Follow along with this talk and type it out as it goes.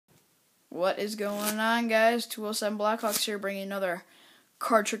What is going on, guys? 207 Blackhawks here, bringing another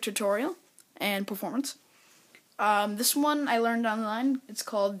card trick tutorial and performance. This one I learned online. It's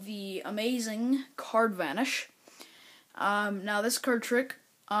called the Amazing Card Vanish. Now this card trick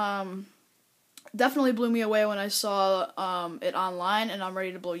definitely blew me away when I saw it online, and I'm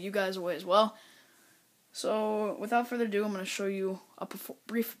ready to blow you guys away as well. So without further ado, I'm going to show you a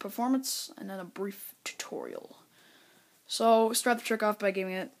brief performance and then a brief tutorial. So start the trick off by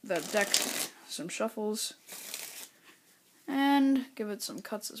giving it the deck some shuffles and give it some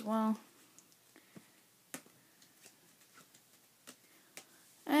cuts as well.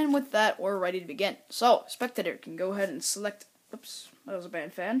 And with that, we're ready to begin. So spectator can go ahead and select, oops, that was a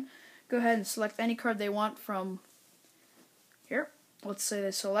bad fan. Go ahead and select any card they want from here. Let's say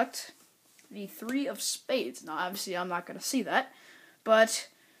they select the 3 of spades. Now obviously I'm not going to see that, but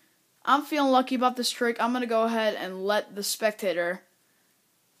I'm feeling lucky about this trick. I'm going to go ahead and let the spectator,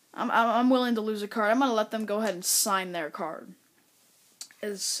 I'm willing to lose a card. I'm going to let them go ahead and sign their card.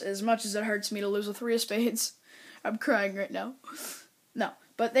 As much as it hurts me to lose a 3 of spades, I'm crying right now. No,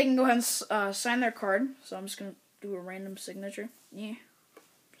 but they can go ahead and sign their card. So I'm just going to do a random signature. Yeah,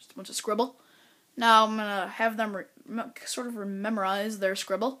 just a bunch of scribble. Now I'm going to have them sort of memorize their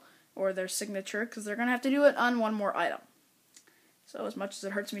scribble or their signature, because they're going to have to do it on one more item. So as much as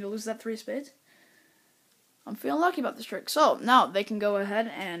it hurts me to lose that 3 of spades, I'm feeling lucky about this trick. So now they can go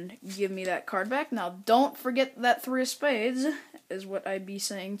ahead and give me that card back. Now don't forget that 3 of spades is what I'd be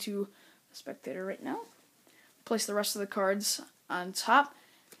saying to the spectator right now. Place the rest of the cards on top,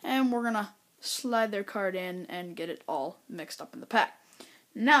 and we're going to slide their card in and get it all mixed up in the pack.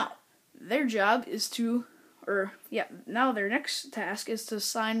 Now their job is to, now their next task is to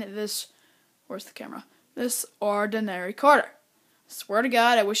sign this, where's the camera? This ordinary quarter. Swear to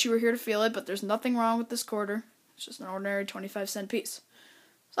God, I wish you were here to feel it, but there's nothing wrong with this quarter. It's just an ordinary 25-cent piece.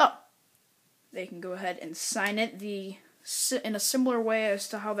 So they can go ahead and sign it in a similar way as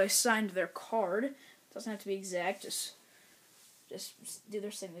to how they signed their card. It doesn't have to be exact, just do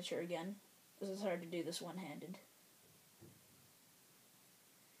their signature again. This is hard to do this one-handed.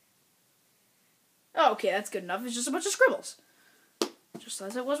 Oh, okay, that's good enough. It's just a bunch of scribbles, just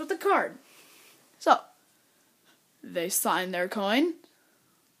as it was with the card. So they sign their coin.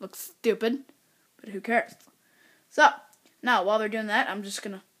 Looks stupid, but who cares? So now while they're doing that, I'm just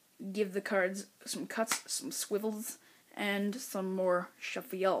gonna give the cards some cuts, some swivels, and some more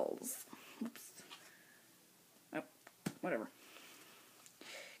shuffles. Oops. Oh, whatever.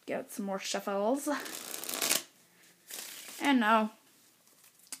 Get some more shuffles. And now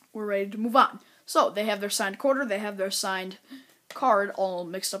we're ready to move on. So they have their signed quarter, they have their signed card all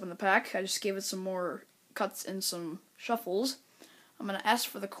mixed up in the pack. I just gave it some more cuts and some shuffles. I'm going to ask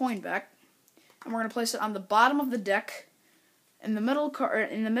for the coin back, and we're going to place it on the bottom of the deck, in the middle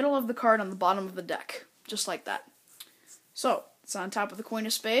of the card on the bottom of the deck, just like that. So it's on top of the queen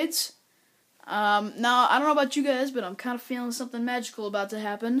of spades. Now I don't know about you guys, but I'm kind of feeling something magical about to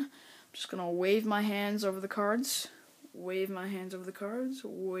happen. I'm just going to wave my hands over the cards. Wave my hands over the cards,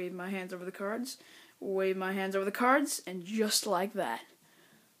 wave my hands over the cards, wave my hands over the cards, and just like that,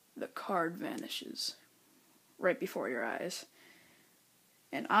 the card vanishes right before your eyes.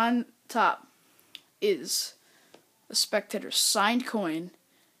 And on top is the spectator's signed coin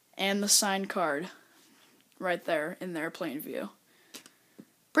and the signed card right there in their plain view.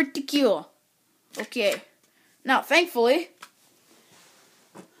 Pretty cool. Okay. Now, thankfully,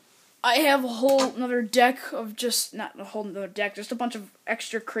 I have a whole another deck of just a bunch of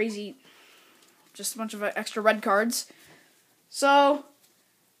extra crazy, just a bunch of extra red cards. So,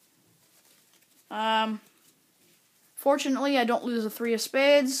 fortunately, I don't lose a 3 of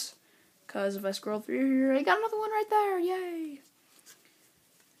spades, because if I scroll through here, I got another one right there, yay!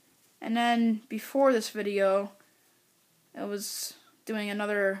 And then, before this video, I was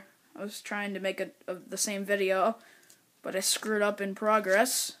trying to make the same video, but I screwed up in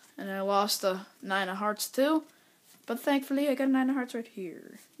progress, and I lost a 9 of hearts too, but thankfully I got a 9 of hearts right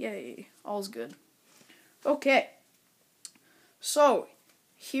here. Yay, all's good. Okay, so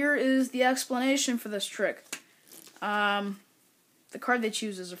here is the explanation for this trick. The card they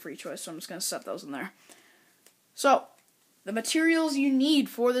choose is a free choice, so I'm just going to set those in there. So, the materials you need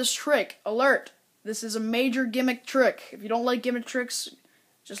for this trick. Alert! This is a major gimmick trick. If you don't like gimmick tricks,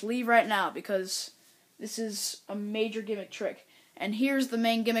 just leave right now, because this is a major gimmick trick. And here's the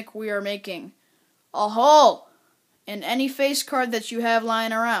main gimmick we are making. A hole in any face card that you have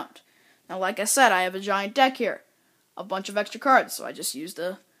lying around. Now, like I said, I have a giant deck here. A bunch of extra cards, so I just used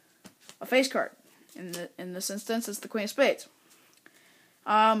a face card. In this instance, it's the queen of spades.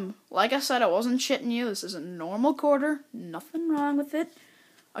 Like I said, I wasn't shitting you. This is a normal quarter. Nothing wrong with it.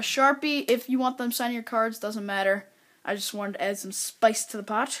 A Sharpie, if you want them signing your cards, doesn't matter. I just wanted to add some spice to the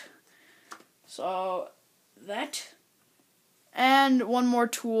pot. So, that. And one more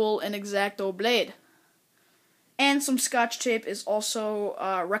tool, an X-Acto blade. And some Scotch tape is also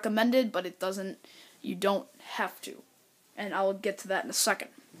recommended, but you don't have to. And I'll get to that in a second.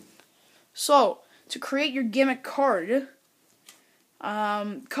 So, to create your gimmick card,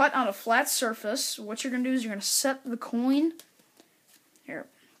 cut on a flat surface. What you're going to do is you're going to set the coin. Here.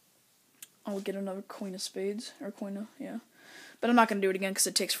 I'll get another coin of spades. Or coin of, yeah. But I'm not going to do it again because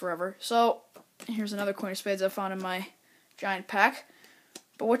it takes forever. So, here's another coin of spades I found in my giant pack.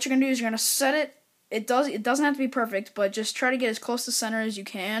 But what you're going to do is you're going to set it. It doesn't have to be perfect, but just try to get as close to center as you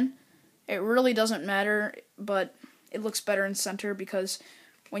can. It really doesn't matter, but it looks better in center because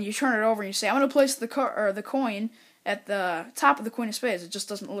when you turn it over and you say, I'm going to place the coin at the top of the queen of spades, it just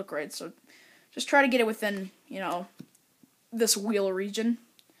doesn't look right. So just try to get it within, this wheel region.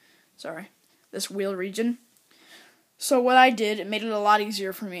 This wheel region. So what I did, it made it a lot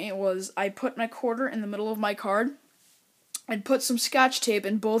easier for me, was I put my quarter in the middle of my card. I'd put some Scotch tape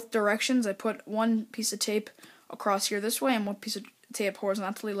in both directions. I put one piece of tape across here this way and one piece of tape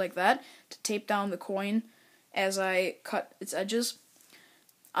horizontally like that to tape down the coin as I cut its edges.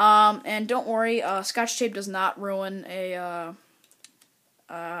 And don't worry, Scotch tape does not ruin a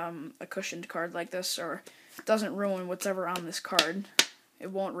cushioned card like this, or doesn't ruin whatever on this card.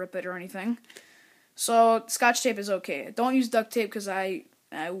 It won't rip it or anything. So Scotch tape is okay. Don't use duct tape because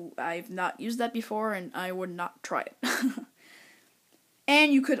I've not used that before and I would not try it.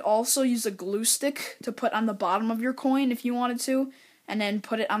 And you could also use a glue stick to put on the bottom of your coin if you wanted to, and then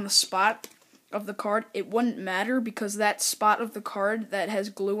put it on the spot of the card. It wouldn't matter because that spot of the card that has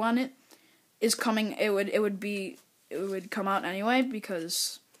glue on it is coming. It would come out anyway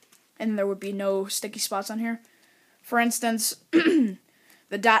and there would be no sticky spots on here. For instance, the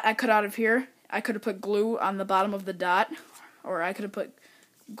dot I cut out of here, I could have put glue on the bottom of the dot, or I could have put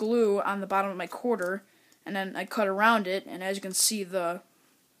glue on the bottom of my quarter, and then I cut around it, and as you can see, the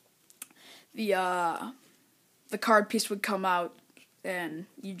card piece would come out, and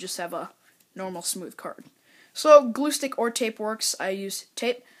you just have a normal smooth card. So glue stick or tape works. I use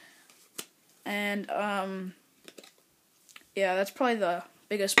tape, and yeah, that's probably the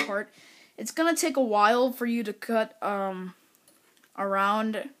biggest part. It's gonna take a while for you to cut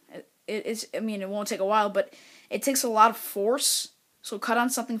around. It won't take a while, but it takes a lot of force. So cut on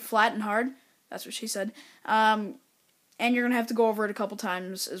something flat and hard. That's what she said. And you're gonna have to go over it a couple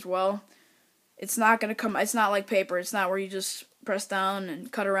times as well. It's not like paper. It's not where you just press down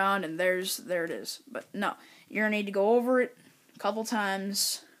and cut around and there it is. But no, you're gonna need to go over it a couple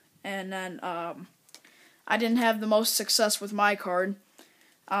times. And then I didn't have the most success with my card.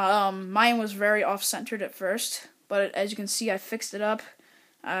 Mine was very off-centered at first, but as you can see, I fixed it up.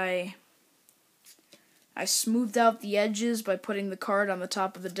 I smoothed out the edges by putting the card on the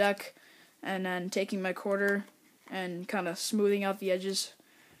top of the deck, and then taking my quarter and kind of smoothing out the edges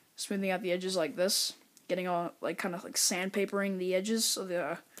like this, getting all kind of like sandpapering the edges so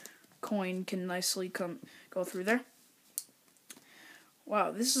the coin can nicely go through there.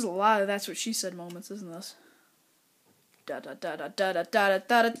 Wow, this is a lot of that's what she said moments, isn't this? Da da da da da da da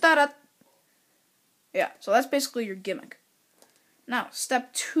da da da da. Yeah, so that's basically your gimmick. Now,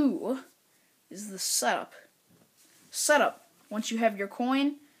 step 2 is the setup. Once you have your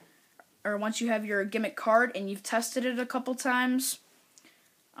coin, or once you have your gimmick card and you've tested it a couple times,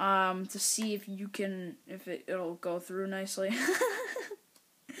 to see if it'll go through nicely.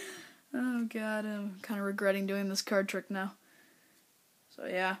 Oh god, I'm kind of regretting doing this card trick now. So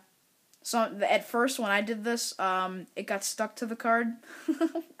yeah. So at first when I did this, it got stuck to the card. Oh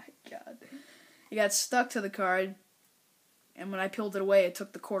my god. It got stuck to the card, and when I peeled it away, it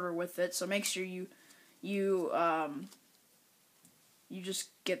took the quarter with it. So make sure you just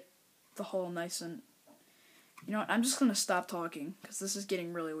get the hole nice and... You know what, I'm just going to stop talking, because this is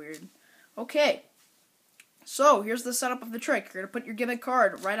getting really weird. Okay, so here's the setup of the trick. You're going to put your gimmick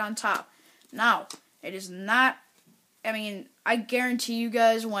card right on top. Now, it is not... I guarantee you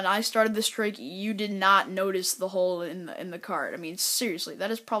guys, when I started this trick, you did not notice the hole in the card. Seriously,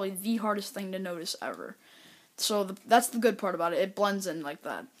 that is probably the hardest thing to notice ever. So that's the good part about it. It blends in like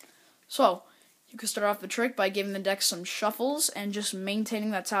that. So, you can start off the trick by giving the deck some shuffles and just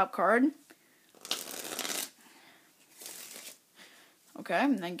maintaining that top card. Okay,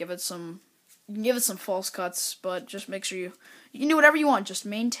 and then you can give it some false cuts, but just make sure you can do whatever you want. Just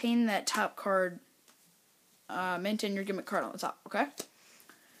maintain that top card. Maintain your gimmick card on the top, okay?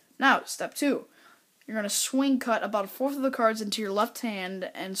 Now, step 2. You're going to swing cut about 1/4 of the cards into your left hand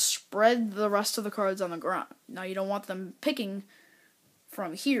and spread the rest of the cards on the ground. Now, you don't want them picking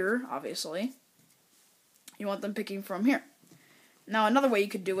from here, obviously. You want them picking from here. Now, another way you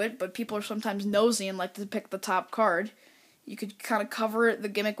could do it, but people are sometimes nosy and like to pick the top card, you could kind of cover the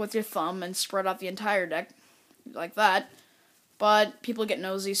gimmick with your thumb and spread out the entire deck, like that. But people get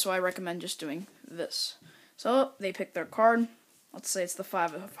nosy, so I recommend just doing this. So, they pick their card. Let's say it's the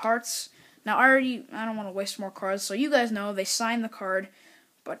 5 of hearts. Now, I don't want to waste more cards, so you guys know they sign the card.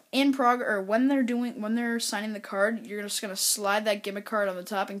 But when they're signing the card, you're just gonna slide that gimmick card on the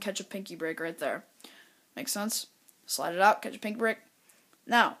top and catch a pinky break right there. Makes sense? Slide it out, catch a pinky break.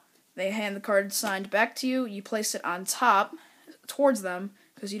 Now, they hand the card signed back to you. You place it on top, towards them,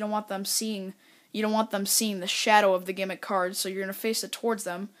 because you don't want them seeing the shadow of the gimmick card. So you're gonna face it towards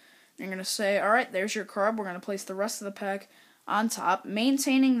them. You're gonna say, "All right, there's your card. We're gonna place the rest of the pack on top,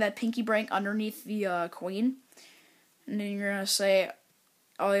 maintaining that pinky break underneath the queen." And then you're gonna say,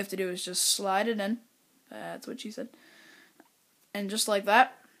 all you have to do is just slide it in. That's what she said. And just like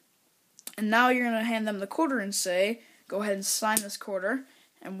that. And now you're going to hand them the quarter and say, go ahead and sign this quarter.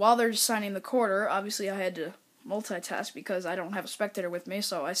 And while they're signing the quarter, obviously I had to multitask because I don't have a spectator with me,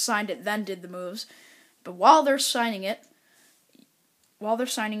 so I signed it, then did the moves. But while they're signing it,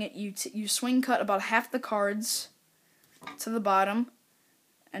 you swing cut about half the cards to the bottom,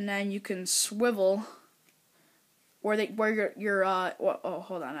 and then you can swivel hold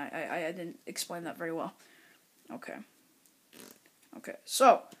on, I didn't explain that very well. Okay,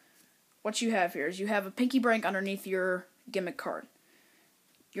 so what you have here is you have a pinky break underneath your gimmick card.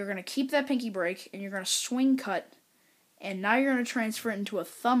 You're going to keep that pinky break, and you're going to swing cut, and now you're going to transfer it into a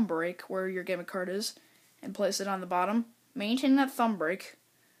thumb break where your gimmick card is, and place it on the bottom. Maintain that thumb break,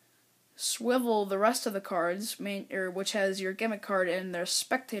 swivel the rest of the cards, which has your gimmick card and their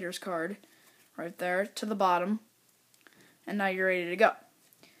spectator's card, right there, to the bottom. And now you're ready to go.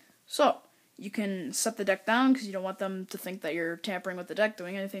 So, you can set the deck down because you don't want them to think that you're tampering with the deck,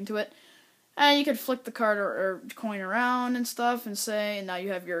 doing anything to it. And you can flick the card or coin around and stuff and say, and now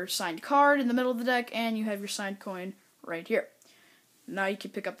you have your signed card in the middle of the deck, and you have your signed coin right here. Now you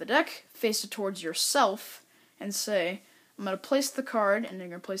can pick up the deck, face it towards yourself, and say, I'm going to place the card, and you're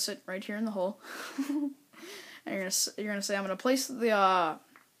going to place it right here in the hole. And you're going to say, I'm going to place the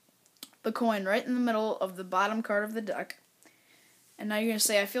coin right in the middle of the bottom card of the deck. And now you're going to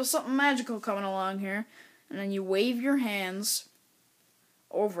say, I feel something magical coming along here. And then you wave your hands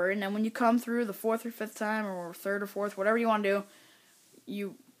over. And then when you come through the 4th or 5th time, or 3rd or 4th, whatever you want to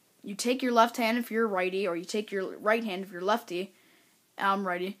do, you take your left hand if you're righty, or you take your right hand if you're lefty. I'm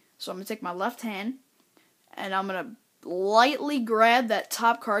righty. So I'm going to take my left hand, and I'm going to lightly grab that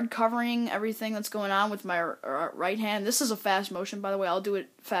top card, covering everything that's going on with my right hand. This is a fast motion, by the way. I'll do it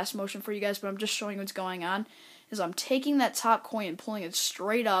fast motion for you guys, but I'm just showing you what's going on. Is I'm taking that top coin and pulling it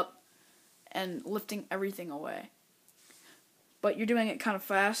straight up and lifting everything away. But you're doing it kind of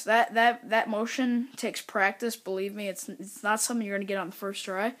fast. That motion takes practice, believe me. It's not something you're going to get on the first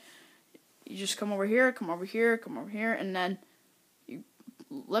try. You just come over here, come over here, come over here, and then you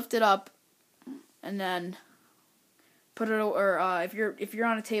lift it up, and then put it, or if you're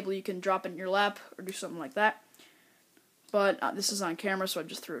on a table, you can drop it in your lap or do something like that. But this is on camera, so I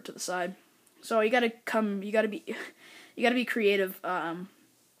just threw it to the side. So you gotta be creative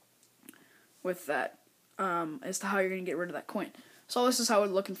with that as to how you're gonna get rid of that coin. So this is how it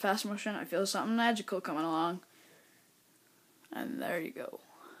would look in fast motion. I feel something magical coming along, and there you go.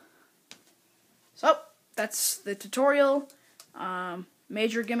 So that's the tutorial.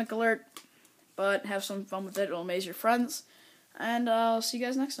 Major gimmick alert, but have some fun with it. It'll amaze your friends, and I'll see you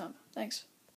guys next time. Thanks.